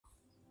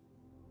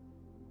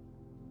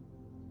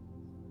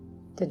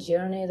The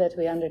journey that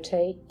we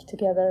undertake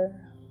together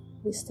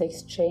is the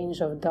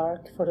exchange of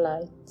dark for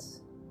light,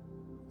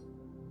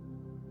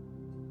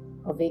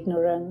 of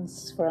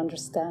ignorance for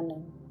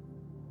understanding.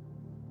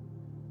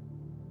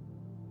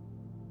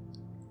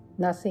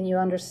 Nothing you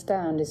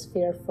understand is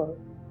fearful.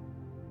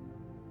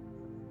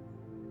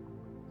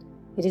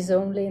 It is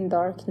only in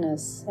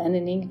darkness and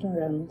in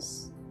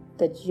ignorance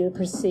that you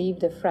perceive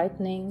the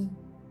frightening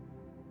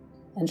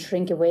and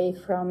shrink away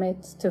from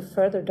it to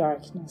further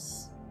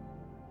darkness.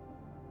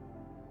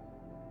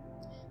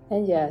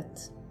 And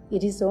yet,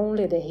 it is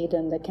only the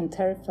hidden that can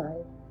terrify,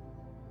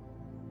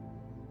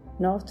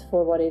 not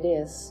for what it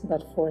is,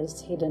 but for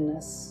its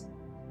hiddenness.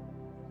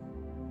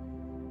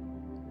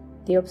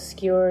 The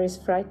obscure is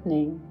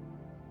frightening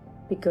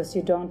because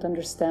you don't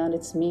understand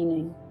its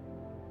meaning.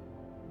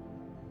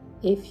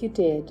 If you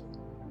did,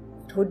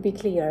 it would be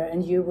clear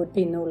and you would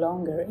be no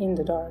longer in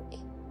the dark.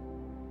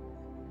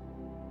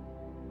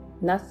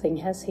 Nothing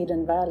has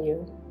hidden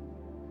value,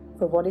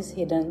 for what is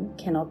hidden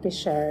cannot be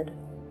shared,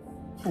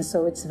 and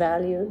so its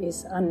value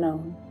is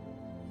unknown.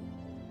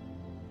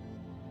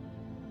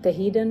 The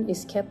hidden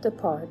is kept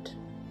apart,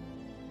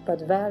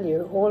 but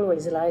value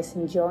always lies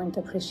in joint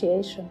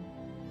appreciation.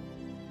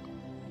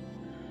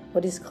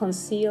 What is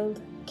concealed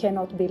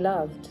cannot be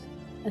loved,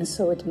 and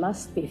so it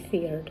must be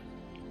feared.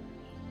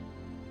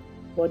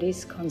 What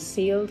is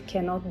concealed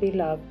cannot be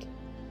loved,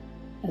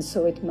 and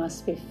so it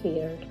must be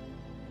feared.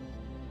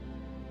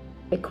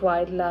 The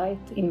quiet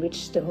light in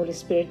which the Holy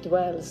Spirit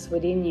dwells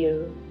within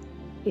you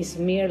is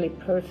merely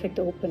perfect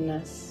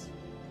openness,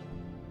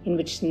 in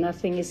which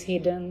nothing is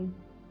hidden,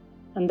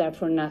 and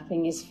therefore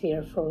nothing is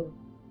fearful.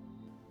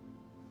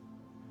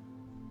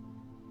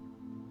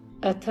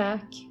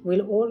 Attack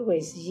will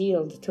always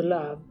yield to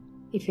love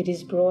if it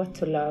is brought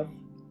to love,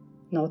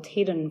 not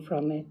hidden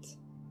from it.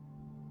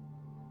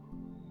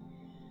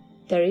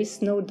 There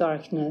is no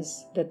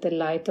darkness that the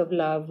light of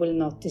love will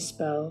not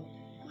dispel,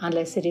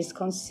 unless it is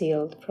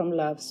concealed from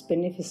love's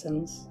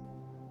beneficence.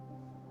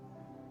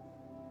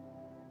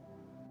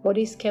 What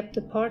is kept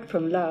apart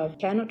from love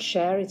cannot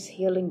share its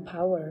healing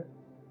power,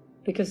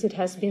 because it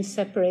has been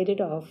separated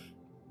off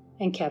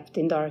and kept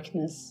in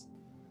darkness.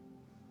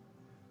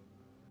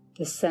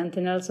 The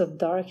sentinels of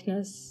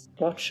darkness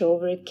watch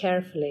over it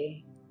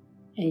carefully,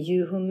 and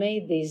you who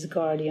made these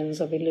guardians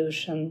of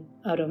illusion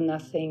out of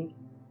nothing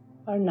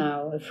are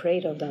now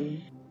afraid of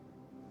them.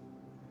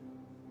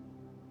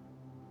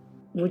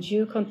 Would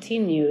you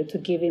continue to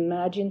give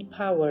imagined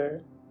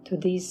power to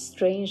these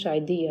strange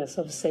ideas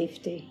of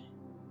safety?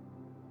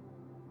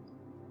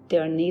 They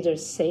are neither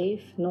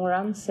safe nor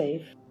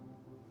unsafe.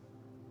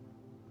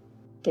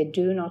 They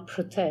do not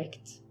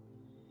protect,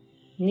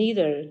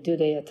 neither do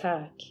they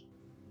attack.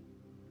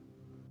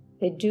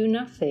 They do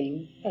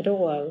nothing at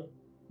all,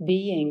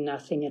 being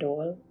nothing at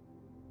all.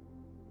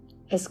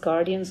 As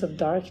guardians of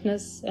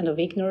darkness and of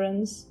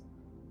ignorance,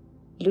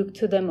 look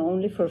to them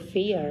only for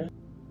fear,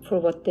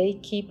 for what they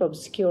keep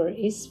obscure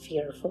is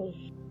fearful.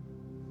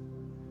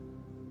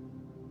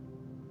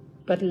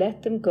 But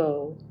let them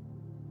go,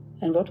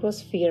 and what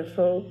was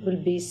fearful will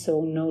be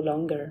so no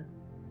longer.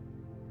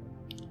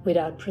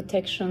 Without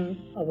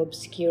protection of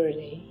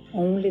obscurity,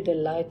 only the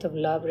light of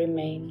love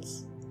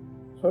remains,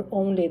 for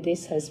only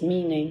this has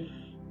meaning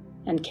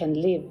and can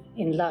live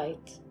in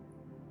light.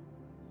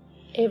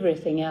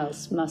 Everything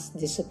else must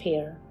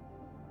disappear.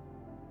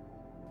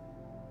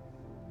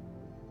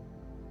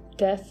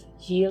 Death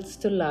yields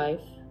to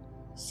life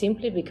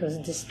simply because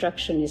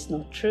destruction is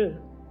not true.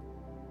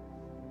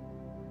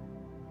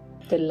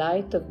 The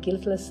light of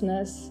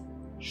guiltlessness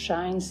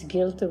shines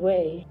guilt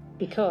away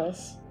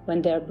because,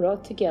 when they are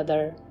brought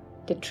together,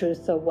 the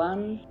truth of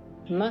one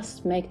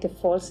must make the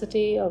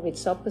falsity of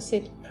its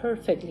opposite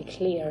perfectly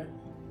clear.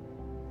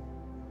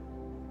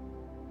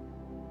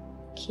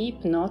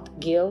 Keep not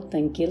guilt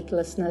and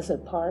guiltlessness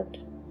apart,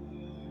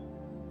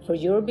 for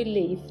your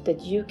belief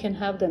that you can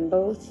have them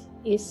both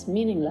is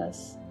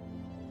meaningless.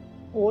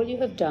 All you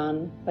have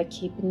done by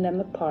keeping them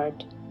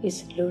apart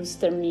is lose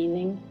their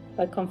meaning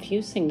by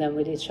confusing them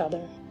with each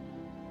other.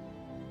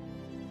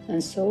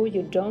 And so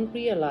you don't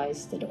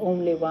realize that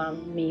only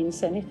one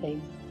means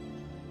anything.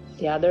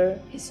 The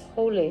other is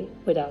wholly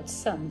without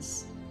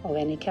sense of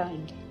any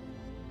kind.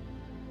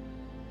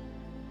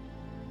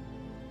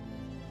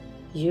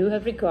 You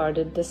have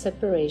regarded the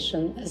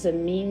separation as a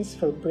means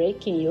for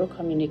breaking your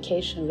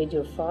communication with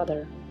your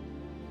Father.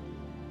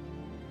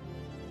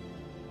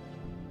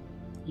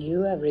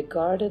 You have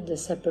regarded the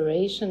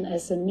separation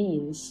as a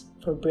means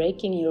for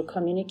breaking your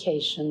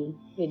communication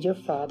with your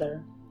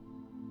Father.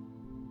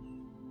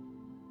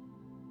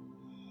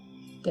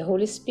 The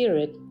Holy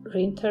Spirit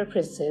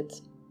reinterprets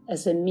it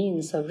as a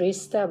means of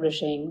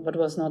re-establishing what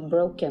was not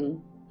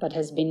broken but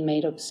has been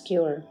made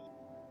obscure.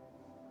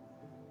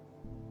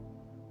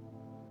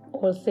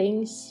 All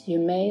things you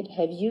made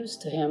have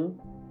used to Him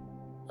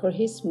for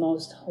His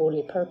most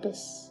holy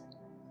purpose.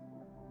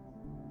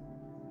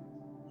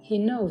 He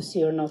knows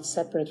you are not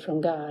separate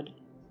from God,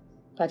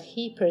 but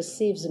He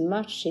perceives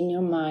much in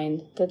your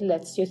mind that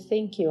lets you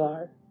think you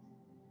are.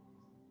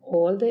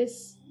 All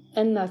this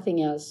and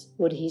nothing else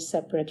would he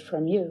separate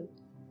from you.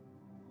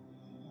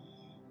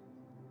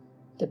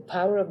 The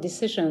power of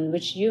decision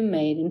which you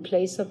made in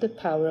place of the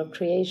power of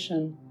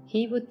creation,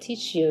 he would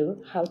teach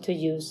you how to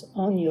use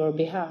on your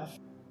behalf.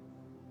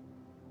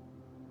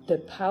 The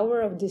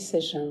power of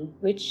decision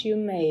which you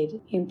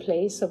made in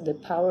place of the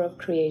power of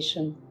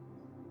creation,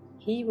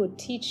 he would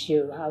teach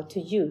you how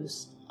to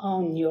use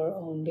on your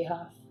own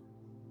behalf.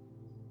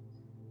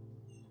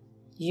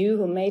 You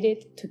who made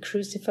it to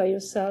crucify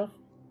yourself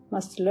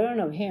must learn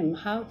of him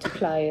how to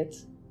apply it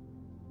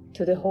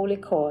to the holy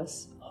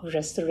cause of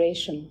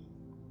restoration.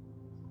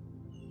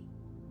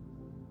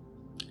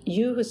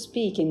 You who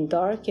speak in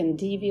dark and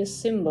devious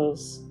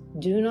symbols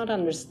do not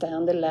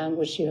understand the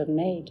language you have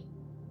made.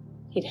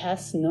 It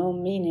has no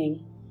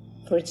meaning,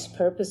 for its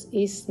purpose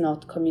is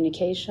not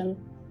communication,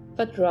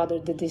 but rather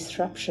the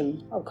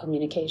disruption of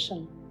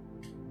communication.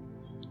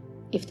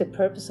 If the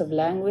purpose of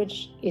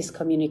language is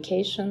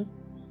communication,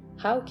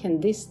 how can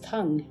this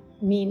tongue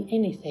mean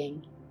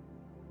anything?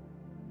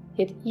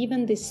 Yet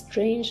even this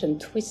strange and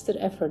twisted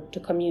effort to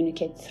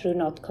communicate through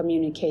not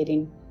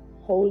communicating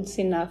holds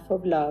enough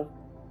of love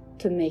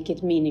to make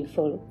it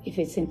meaningful if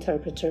its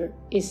interpreter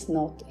is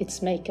not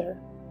its maker.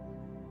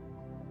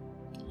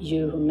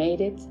 You who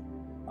made it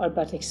are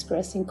but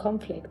expressing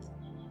conflict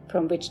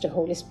from which the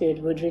Holy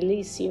Spirit would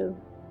release you.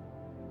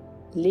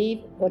 Leave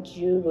what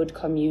you would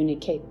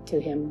communicate to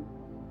him.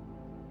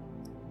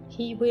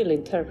 He will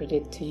interpret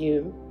it to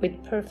you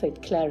with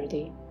perfect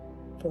clarity,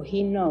 for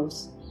he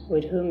knows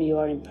with whom you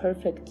are in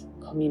perfect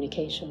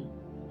communication.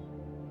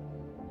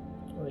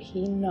 For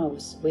he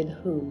knows with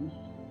whom,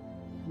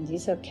 and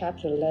these are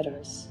capital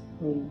letters,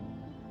 whom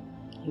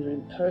you're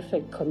in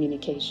perfect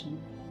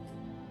communication.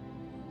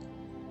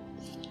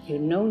 You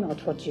know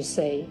not what you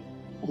say,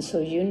 and so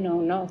you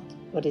know not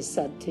what is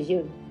said to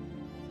you.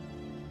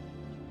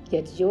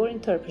 Yet your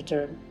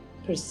interpreter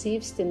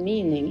perceives the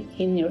meaning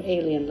in your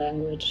alien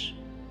language.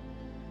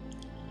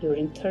 Your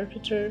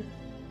interpreter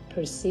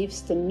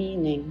perceives the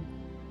meaning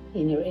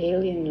in your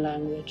alien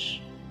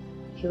language.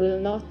 He will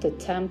not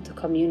attempt to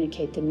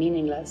communicate the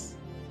meaningless,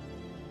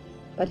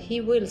 but he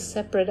will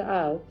separate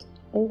out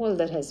all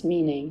that has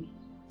meaning,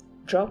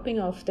 dropping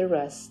off the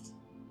rest,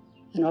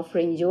 and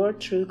offering your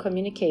true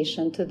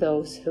communication to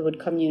those who would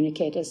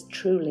communicate as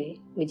truly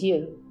with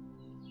you.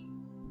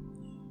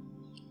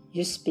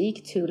 You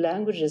speak two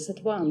languages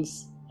at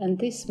once, and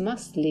this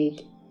must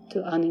lead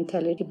to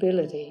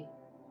unintelligibility.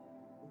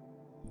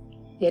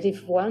 Yet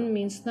if one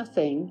means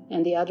nothing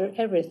and the other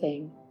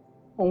everything,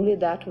 only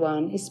that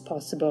one is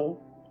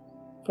possible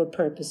for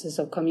purposes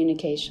of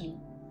communication,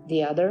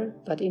 the other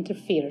but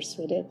interferes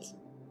with it.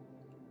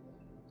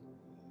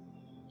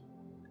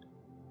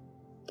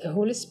 The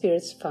Holy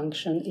Spirit's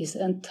function is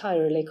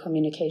entirely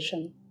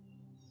communication.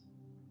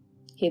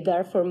 He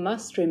therefore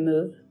must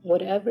remove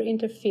whatever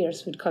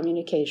interferes with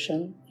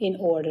communication in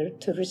order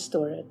to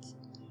restore it.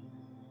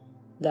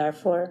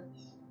 Therefore,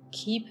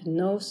 keep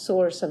no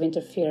source of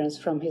interference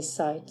from his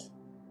sight,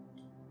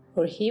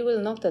 for he will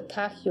not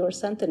attack your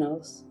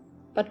sentinels,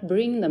 but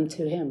bring them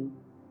to him.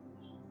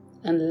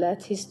 And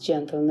let his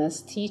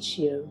gentleness teach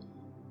you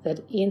that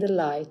in the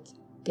light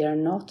they are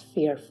not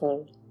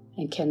fearful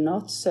and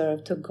cannot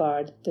serve to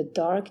guard the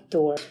dark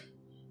door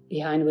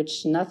behind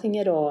which nothing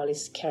at all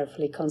is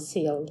carefully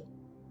concealed.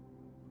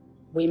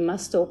 We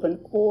must open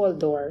all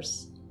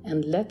doors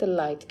and let the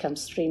light come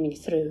streaming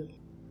through.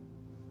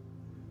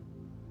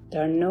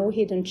 There are no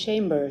hidden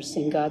chambers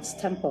in God's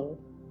temple.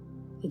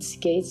 Its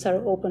gates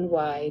are open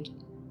wide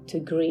to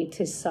greet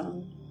his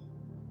Son.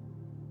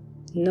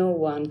 No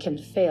one can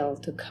fail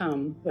to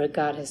come where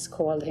God has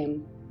called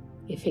him,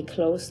 if he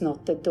close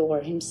not the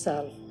door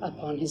himself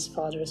upon his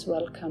Father's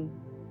welcome.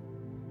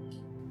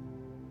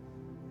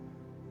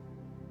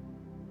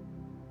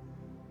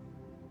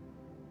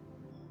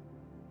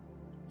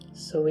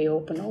 So we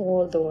open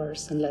all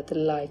doors and let the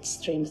light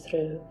stream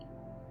through.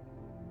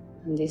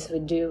 And this we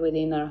do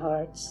within our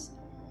hearts.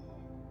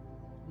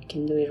 We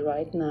can do it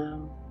right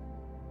now.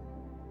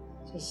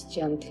 Just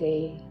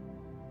gently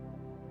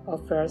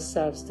offer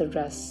ourselves the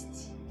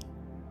rest,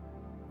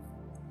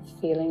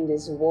 feeling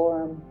this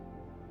warm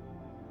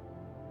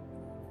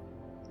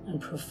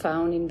and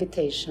profound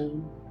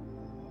invitation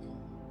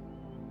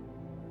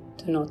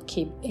to not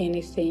keep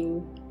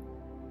anything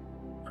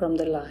from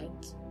the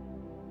light,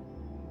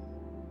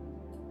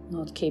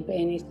 not keep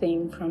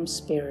anything from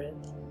Spirit.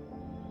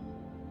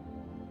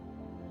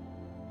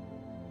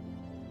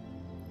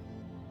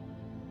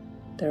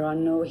 There are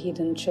no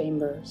hidden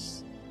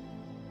chambers.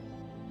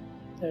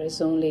 There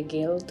is only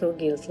guilt or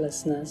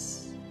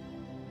guiltlessness.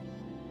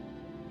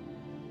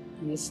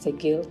 And it's the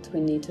guilt we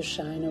need to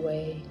shine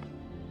away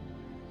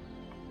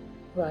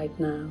right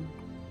now.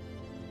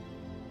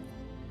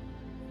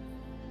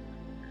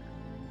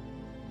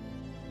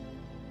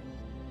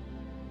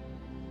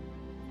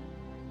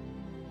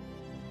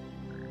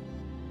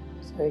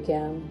 So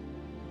again,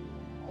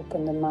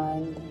 open the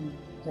mind and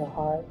the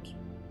heart.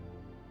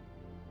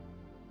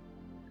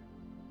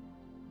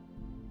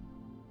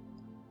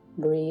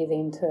 Breathe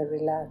into a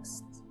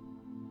relaxed,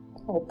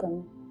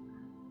 open,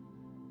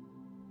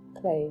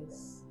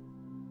 place.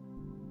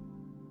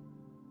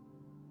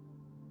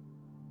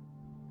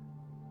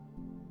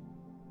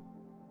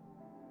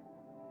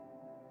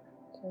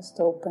 Just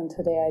open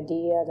to the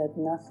idea that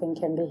nothing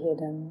can be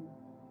hidden.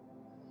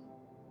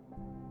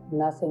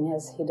 Nothing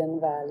has hidden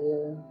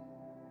value.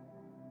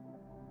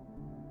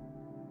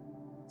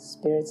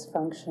 Spirit's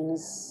function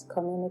is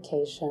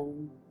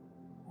communication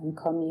and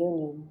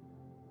communion,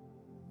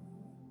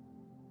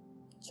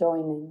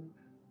 joining.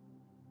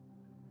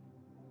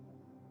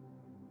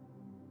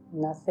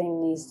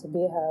 Nothing needs to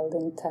be held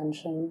in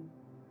tension.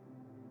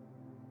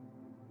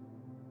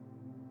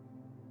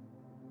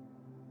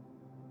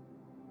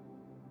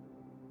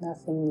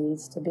 Nothing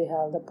needs to be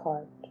held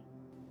apart.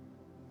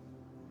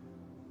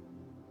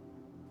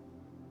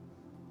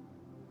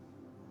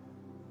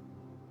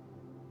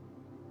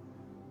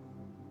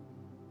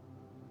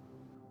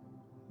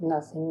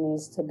 Nothing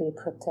needs to be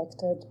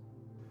protected.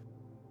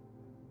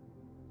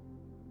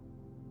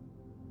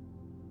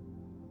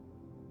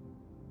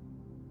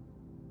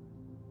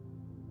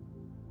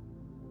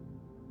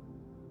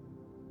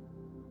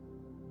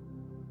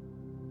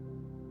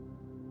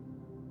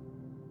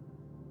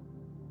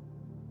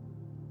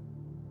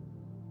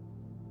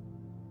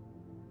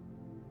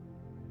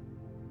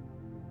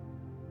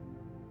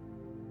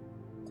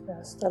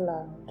 Just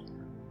allowed.